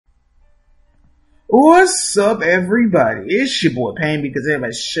What's up, everybody? It's your boy Pain because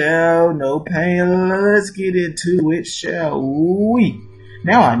everybody show no pain. Let's get into it, shall we?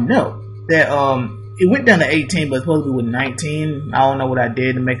 Now I know that it went down to 18, but it's supposed to be with 19. I don't know what I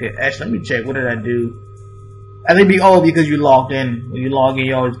did to make it. Actually, let me check. What did I do? I think because you logged in. When you log in,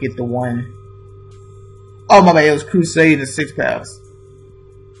 you always get the one. Oh my bad, it was Crusade and 6 Paths.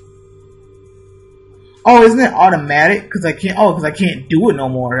 Oh, isn't it automatic? Because I can't. Oh, because I can't do it no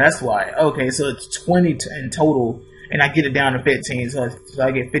more. That's why. Okay, so it's 20 in total, and I get it down to 15. So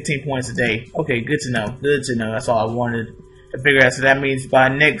I get 15 points a day. Okay, good to know. Good to know. That's all I wanted to figure out. So that means by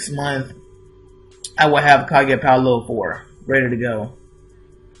next month, I will have Kage Power Level 4 ready to go.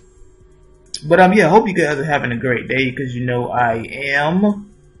 But yeah, I hope you guys are having a great day because you know I am.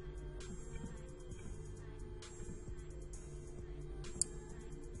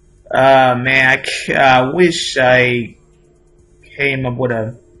 Man, I wish I came up with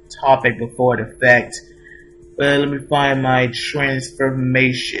a topic before the fact. But let me find my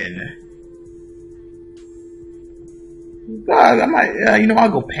transformation. God, I might, I'll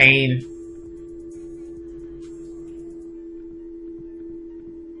go pain.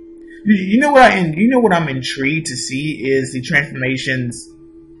 You know what I'm intrigued to see is the transformations.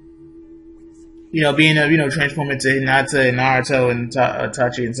 Transforming to Hinata and Naruto and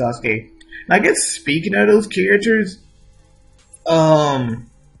Itachi and Sasuke. And I guess speaking of those characters,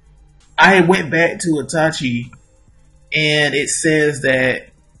 I went back to Itachi, and it says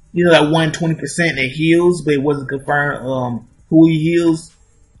that that 120% that heals, but it wasn't confirmed who he heals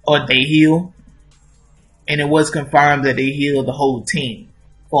or they heal, and it was confirmed that they heal the whole team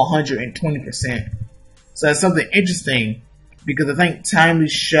for 120%. So that's something interesting. Because I think timely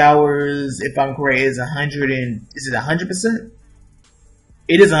showers, if I'm correct, is 100 and is it 100%?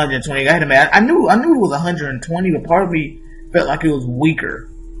 It is 120. I had to admit, I knew it was 120, but part of me felt like it was weaker.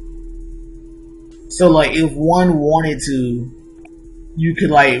 So like, if one wanted to, you could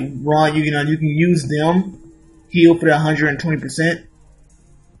like run. You can use them, heal for the 120%,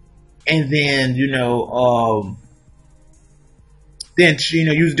 and then use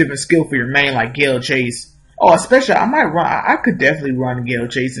a different skill for your main, like Gale Chase. Oh, especially I could definitely run Gale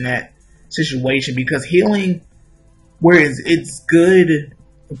Chase in that situation because healing, whereas it's good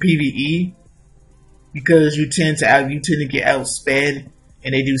for PvE because you tend to get outsped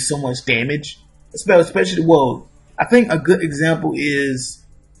and they do so much damage. Especially, I think a good example is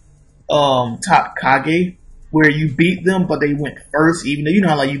Top Kage, where you beat them but they went first, even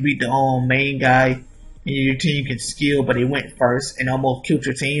though you beat the main guy and your team can skill, but they went first and almost killed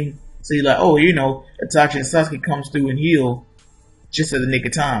your team. So you're like, Itachi and Sasuke comes through and heal just at the nick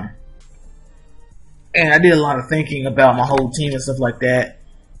of time. And I did a lot of thinking about my whole team and stuff like that.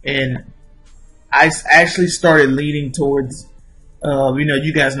 And I actually started leaning towards,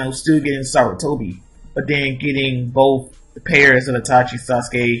 you guys know, still getting Sarutobi, but then getting both the pairs of Itachi,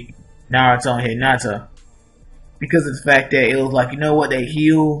 Sasuke, Naruto, and Hinata. Because of the fact that it was like, they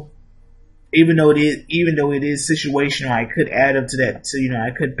heal. Even though it is situational, I could add them to that. So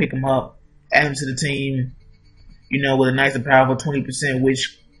I could pick them up, add them to the team. With a nice and powerful 20%,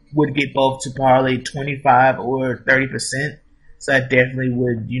 which would get both to probably 25 or 30%. So that definitely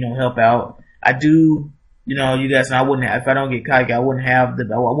would help out. I do, you guys know I wouldn't have, if I don't get Kage, I wouldn't have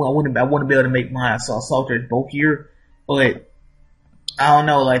I wouldn't be able to make my assaulters bulkier. But I don't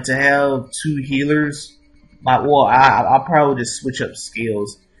know, like to have two healers. I'll probably just switch up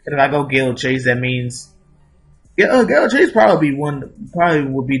skills. And if I go Gale Chase, that means Gale Chase probably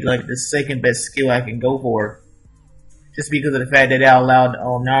would be like the second best skill I can go for, just because of the fact that they allowed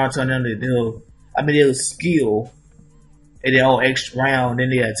Naruto and them they'll skill and they'll extra round,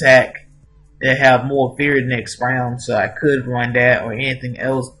 then they attack. They have more fear next round, so I could run that or anything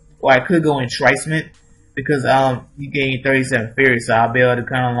else, or I could go entricement because you gain 37 fear, so I'll be able to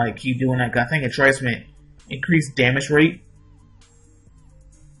kind of like keep doing that. Cause I think entricement increased damage rate.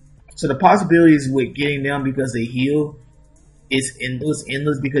 So the possibilities with getting them because they heal is endless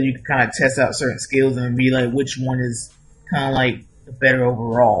because you can kind of test out certain skills and be like which one is kind of like the better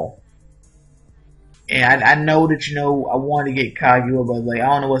overall. And I know that I want to get Kaguya, but like I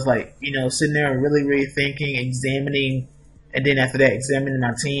don't know what's like sitting there and really thinking, examining, and then after that examining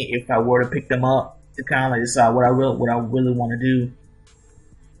my team if I were to pick them up to kind of like decide what I really want to do.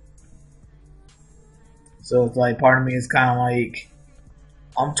 So it's like part of me is kind of like,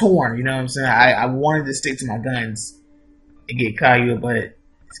 I'm torn, you know what I'm saying? I wanted to stick to my guns and get Kaguya, but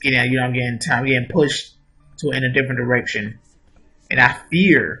it's getting, I'm getting pushed in a different direction. And I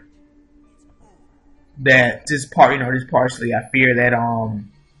fear that partially, I fear that,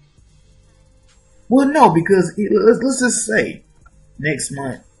 well, no, because let's just say next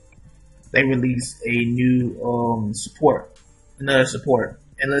month they release a new support, another support,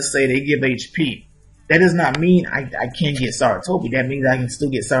 and let's say they give HP. That does not mean I can't get Sarutobi. That means I can still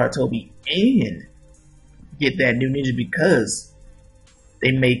get Sarutobi and get that new ninja because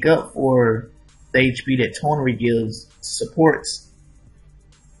they make up for the HP that Tonari gives supports,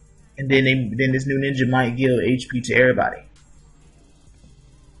 and then this new ninja might give HP to everybody,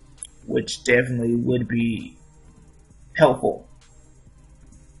 which definitely would be helpful.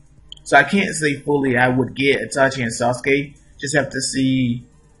 So I can't say fully I would get Itachi and Sasuke. Just have to see,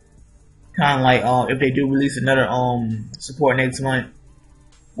 kind of like if they do release another support next month,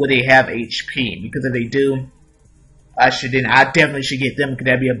 will they have HP? Because if they do, I definitely should get them because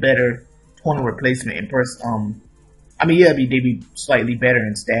that'd be a better tournament replacement in person. I mean, yeah, they'd be slightly better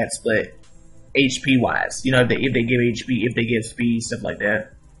in stats, but HP wise, you know, if they give HP, if they give speed, stuff like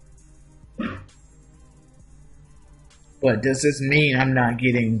that. But does this mean I'm not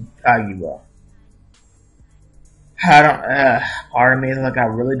getting Kaguya? I don't. Part of me is like, I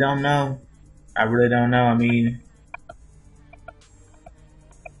really don't know. I really don't know. I mean,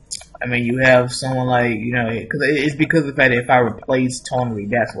 you have someone like, you know, it's because of the fact that if I replace Tonari,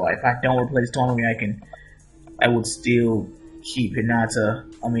 that's why. If I don't replace Tonari, I would still keep Hinata.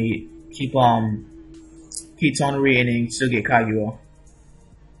 I mean, keep Tonari and then still get Kaguya.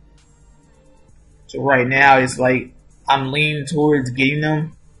 So right now, it's like I'm leaning towards getting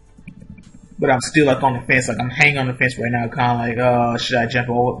them, but I'm still like on the fence. Like I'm hanging on the fence right now, kind of like, should I jump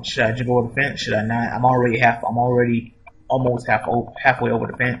over the fence? Should I not? I'm already almost halfway over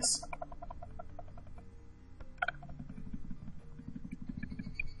the fence.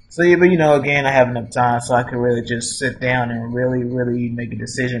 So yeah, but you know, again, I have enough time, so I can really just sit down and really make a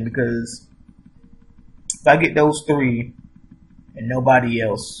decision. Because if I get those three and nobody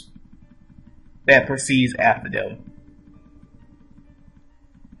else that proceeds after them,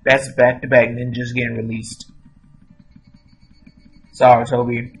 that's back-to-back ninjas getting released.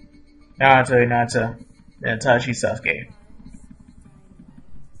 Sarutobi, Naruto, Hinata, and Itachi, Sasuke.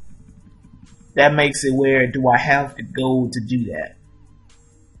 That makes it where, do I have to go to do that?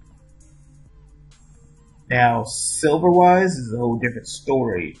 Now, silver-wise is a whole different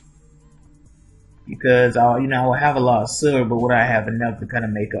story. Because, you know, I have a lot of silver, but would I have enough to kind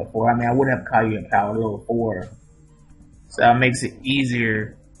of make up for it? I mean, I would have Kaguya power level 4. So that makes it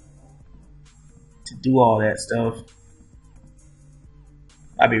easier to do all that stuff.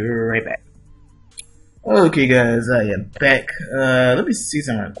 I'll be right back. Okay, guys, I am back. Let me see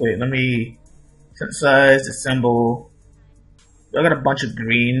something real quick. Let me synthesize, assemble. I got a bunch of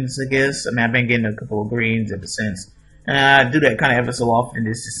greens, I guess. I mean, I've been getting a couple of greens ever since. And I do that kind of ever so often,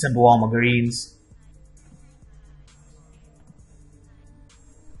 just assemble all my greens.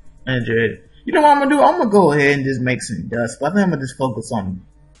 And you know what I'm gonna do? I'm gonna go ahead and just make some dust. But I think I'm gonna just focus on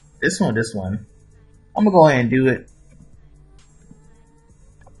this one. I'm gonna go ahead and do it.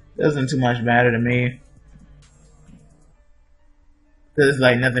 Doesn't too much matter to me. Because it's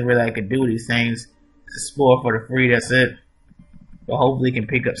like nothing really I could do with these things. Explore for the free, that's it. But hopefully can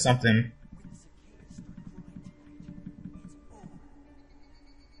pick up something.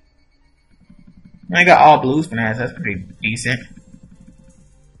 I got all blues for now, so that's pretty decent.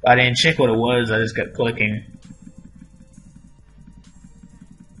 I didn't check what it was, I just kept clicking.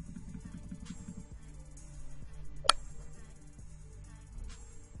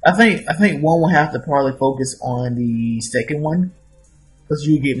 I think one will have to probably focus on the second one. Because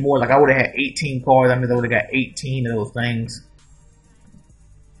you get more, like I would have had 18 cards, I mean I would have got 18 of those things.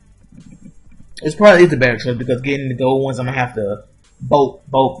 It's probably the better choice because getting the gold ones I'm gonna have to bulk.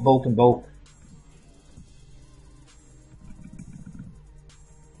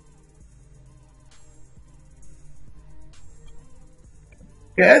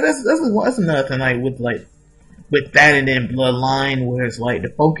 Yeah, that's another thing, like with that and then Bloodline, where it's like the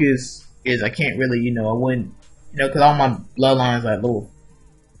focus is I can't really, you know, I wouldn't, you know, because all my Bloodlines like level,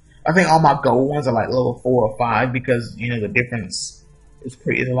 I think all my gold ones are like level 4 or 5 because, you know, the difference is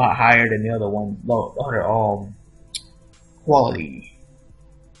a lot higher than the other one, the other quality.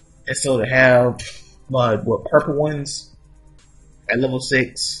 And so to have what purple ones at level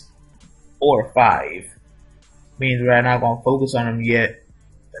 6 or 5 means we're not gonna focus on them yet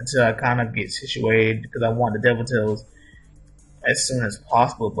until I kind of get situated because I want the Devil Tails as soon as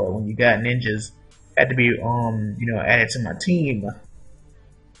possible. But when you got ninjas, had to be you know, added to my team.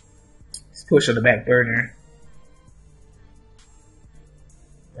 Just push on the back burner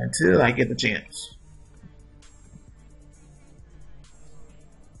until I get the chance.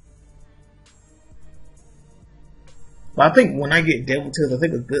 But I think when I get Devil Tails, I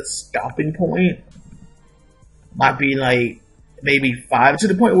think a good stopping point might be like maybe 5, to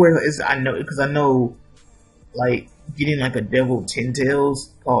the point where I know, because I know like getting like a devil 10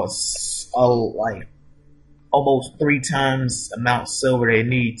 tails costs like almost 3 times amount of silver that it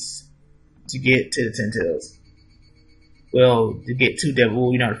needs to get to the 10 tails. Well, to get 2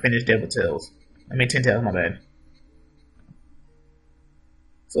 devil, to finish devil tails. I mean 10 tails, my bad.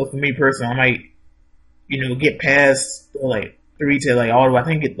 So for me personally, I might, get past like 3 tails, like all the way, I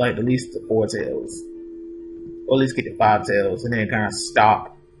think get like at least the 4 tails. Or at least get to 5 tails, and then kind of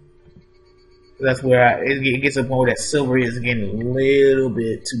stop. So that's where it gets to a point where that silver is getting a little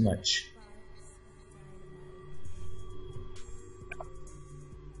bit too much.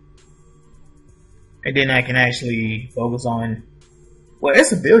 And then I can actually focus on, well,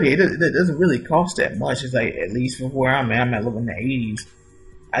 its ability. It doesn't really cost that much. It's like, at least from where I'm at level in the 80s.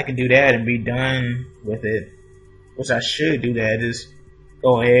 I can do that and be done with it. Which I should do that. Just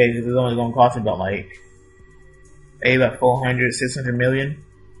go ahead, because it's only going to cost me about like, maybe about 400, 600 million.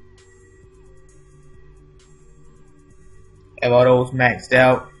 Have all those maxed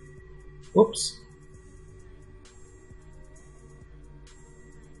out. Whoops.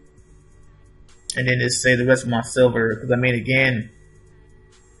 And then just save the rest of my silver, because I mean, again,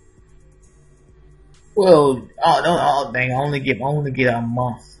 well, dang, I only get a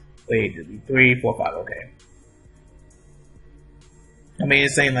month. Wait, it'll be 3, 4, 5. Okay. I mean,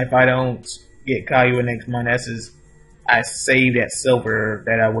 it's saying like if I don't get Kaguya next month, that's just I saved that silver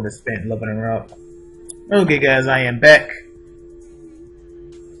that I would have spent leveling her up. Okay, guys, I am back.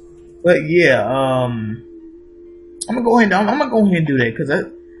 But yeah, I'm gonna go ahead and do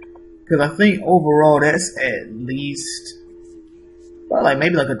that, because I think overall that's at least probably like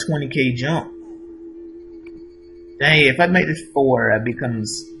maybe like a 20k jump. Dang, if I make this 4, that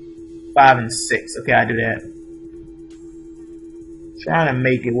becomes 5 and 6. Okay, I do that. Trying to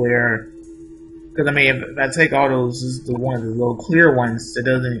make it where, because I mean, if I take all those, the little clear ones, that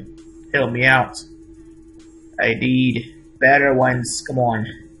doesn't help me out. I need better ones. Come on.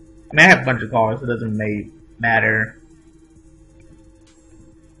 I mean, I have a bunch of cars, so it doesn't matter.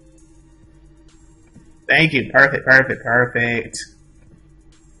 Thank you. Perfect, perfect, perfect.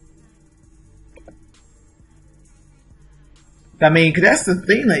 I mean, cause that's the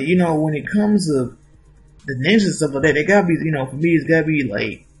thing that, when it comes to the ninjas and stuff like that, they gotta be, for me, it's gotta be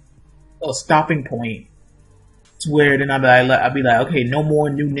like a stopping point to where then I'll be like, okay, no more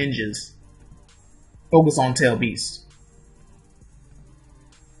new ninjas. Focus on Tail Beast.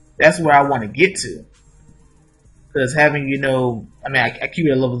 That's where I want to get to. Because having, I mean, I keep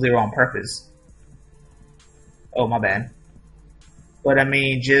it at level 0 on purpose. Oh, my bad. But I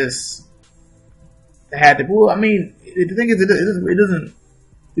mean, just had to. Well, I mean, the thing is, it doesn't.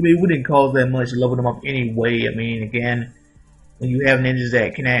 I mean, it wouldn't cause that much to level them up anyway. I mean, again, when you have ninjas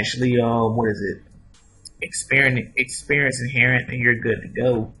that can actually, experience inherent, and you're good to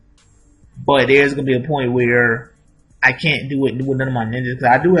go. But there's gonna be a point where I can't do it with none of my ninjas,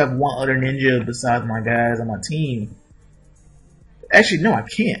 because I do have one other ninja besides my guys on my team. Actually, no, I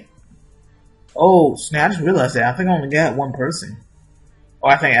can't. Oh, snap! I just realized that. I think I only got one person. Oh,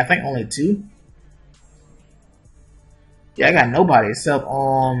 I think only 2. Yeah, I got nobody except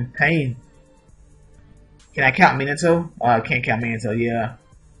Pain. Can I count Minato? I can't count Minato. Yeah,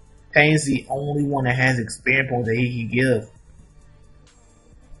 Pain's the only one that has experience points that he can give.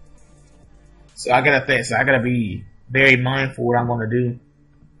 So I gotta think. So I gotta be very mindful what I'm gonna do.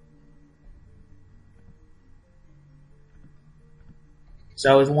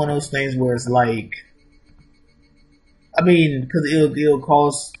 So it's one of those things where it's like, I mean, because it'll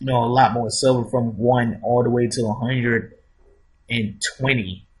cost a lot more silver from 1 all the way to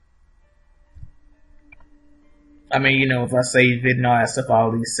 120. I mean, if I save it and all that stuff, I'll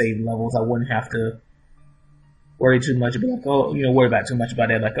at least save levels. I wouldn't have to worry too much about worry about too much about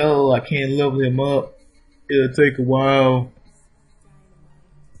that. Like, oh, I can't level him up. It'll take a while.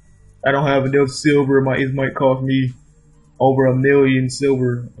 I don't have enough silver. It might cost me over 1 million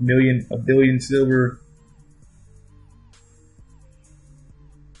silver, a billion silver.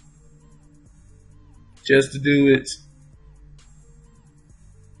 Just to do it.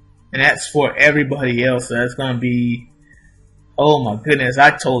 And that's for everybody else. So that's going to be, oh my goodness,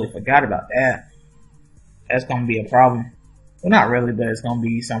 I totally forgot about that. That's going to be a problem. Well, not really, but it's going to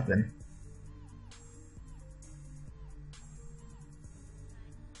be something.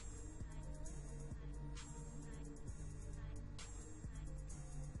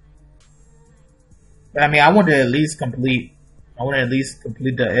 But I mean, I want to at least complete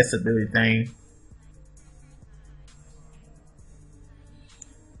the S ability thing.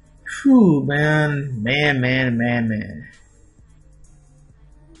 Whew, man.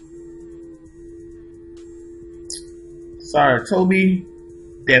 Sorry, Toby.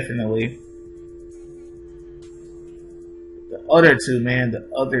 Definitely. The other two, man. The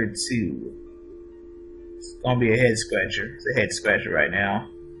other two. It's gonna be a head scratcher. It's a head scratcher right now.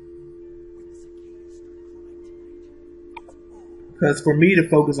 Because for me to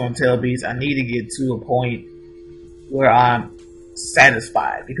focus on tail beats, I need to get to a point where I'm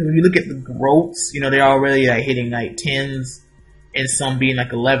satisfied. Because when you look at the growths, you know, they're already like hitting like 10s and some being like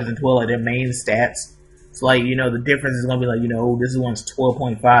 11s and 12, like their main stats. It's like, you know, the difference is going to be like, you know, this one's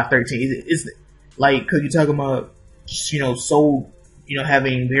 12.5, 13. It's like, because you're talking about, you know,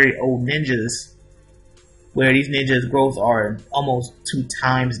 having very old ninjas, where these ninjas' growths are almost 2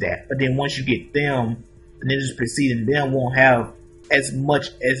 times that. But then once you get them, the ninjas preceding them won't have as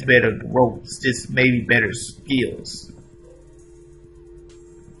much as better growths, just maybe better skills.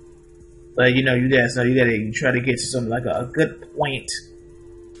 But you know, you guys know you gotta try to get to something like a good point,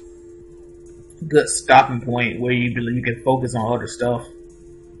 good stopping point where you believe you can focus on other stuff.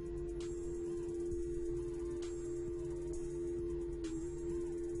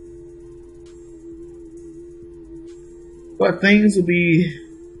 But things will be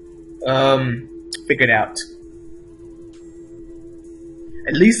figured out.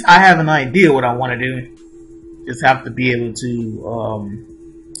 At least I have an idea what I want to do. Just have to be able to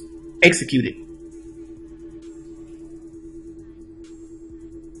execute it.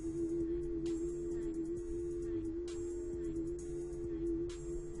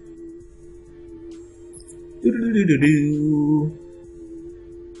 Do-do-do-do-do.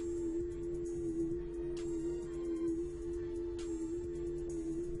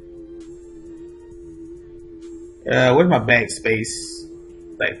 Where's my backspace?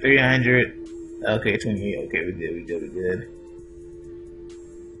 Like 300. Okay, 28. Okay, we good.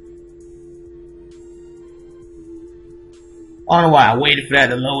 I don't know why I waited for that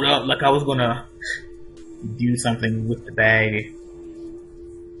to load up, like I was gonna do something with the bag.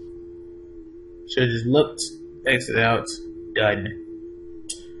 Should've just looked, exit out, done.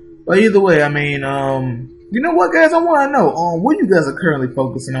 But either way, I mean, you know what, guys? I want to know, what you guys are currently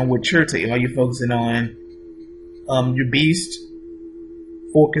focusing on with your team. Are you focusing on your beast?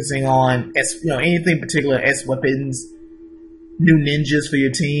 Focusing on anything particular, S weapons, new ninjas for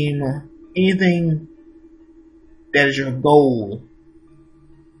your team, anything that is your goal.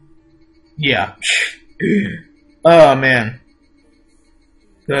 Yeah. Oh man.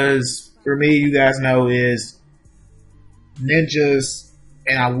 Because for me, you guys know, is ninjas,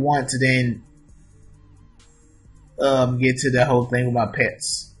 and I want to then get to the whole thing with my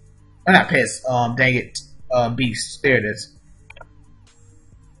pets. Or not pets, dang it, beasts. There it is.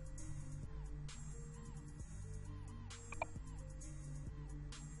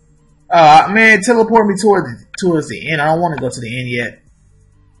 Man, teleport me towards the end. I don't want to go to the end yet.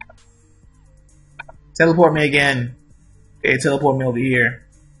 Teleport me again. Okay, teleport me over here.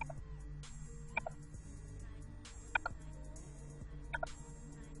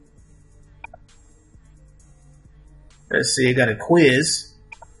 Let's see, I got a quiz.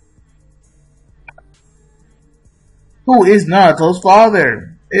 Who is Naruto's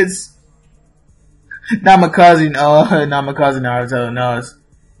father? It's not my cousin, not my cousin Naruto, no, it's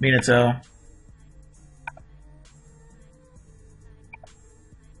Minato.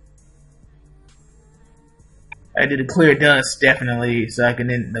 I did a clear dust, definitely, so I can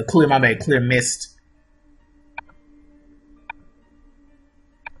then clear mist.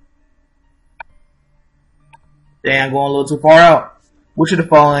 Dang, I'm going a little too far out. Which of the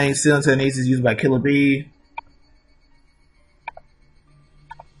following sealing techniques is used by Killer Bee?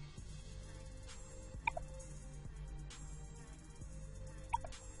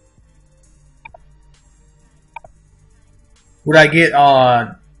 What did I get?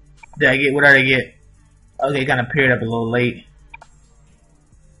 What did I get? Okay, kind of paired up a little late.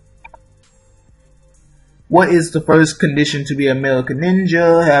 What is the first condition to be a male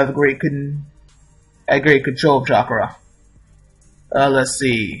ninja? Have a great control chakra. Let's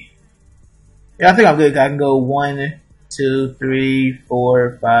see. Yeah, I think I'm good. I can go 1, 2, 3,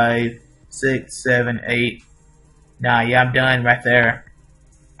 4, 5, 6, 7, 8. Nah, yeah, I'm done right there.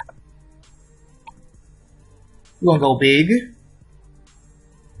 We're gonna go big.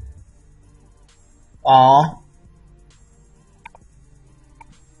 Aw.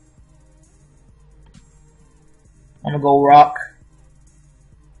 I'm gonna go rock.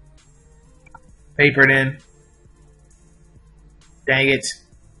 Paper it in. Dang it.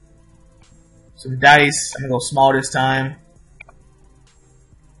 Some dice. I'm gonna go small this time.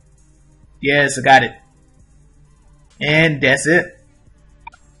 Yes, I got it. And that's it.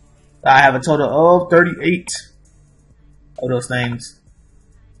 I have a total of 38 of those things.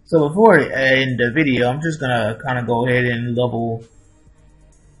 So before I end the video, I'm just gonna kind of go ahead and level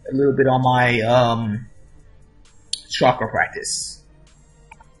a little bit on my chakra practice,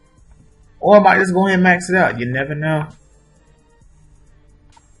 or I might just go ahead and max it out. You never know.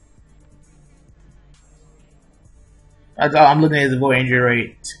 I'm looking at his avoid injury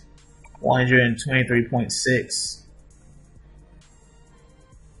rate, 123.6.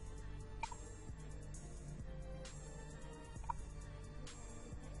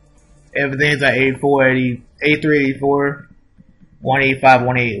 Everything's at 84, 80, 83, 84, 185,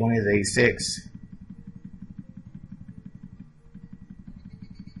 188, 186.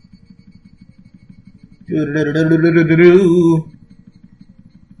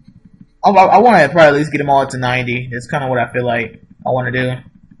 I want to probably at least get them all to 90. That's kind of what I feel like I want to do.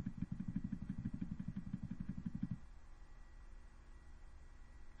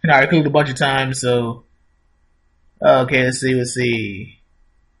 And I clicked a bunch of times, so okay, let's see.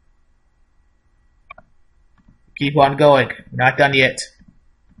 Keep on going. We're not done yet.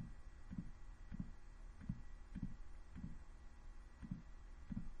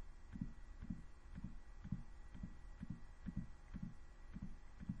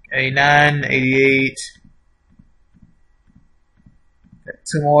 89, 88.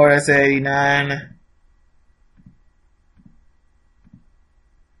 Two more, that's 89.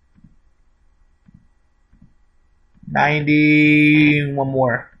 90, one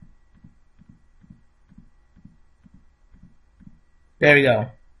more. There we go.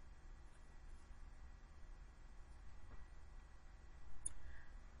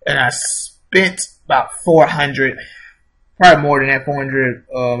 And I spent about 400, probably more than that, 400,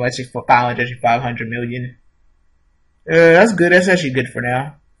 actually for 500, actually 500 million. That's good. That's actually good for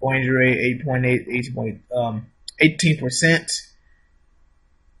now. 400 rate, 8.8, 18%.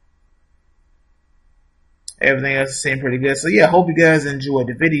 Everything else seemed pretty good. So yeah, hope you guys enjoyed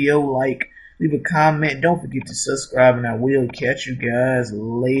the video. Like, leave a comment. Don't forget to subscribe, and I will catch you guys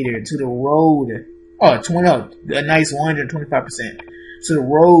later. To the road. Oh, a nice 125%. To the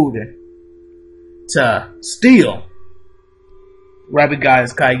road to steal. Rabbit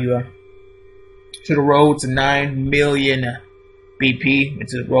Guys Kaiguya. To the road to 9 million BP. And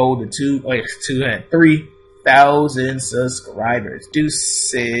to the road to 3,000 subscribers.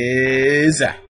 Deuces.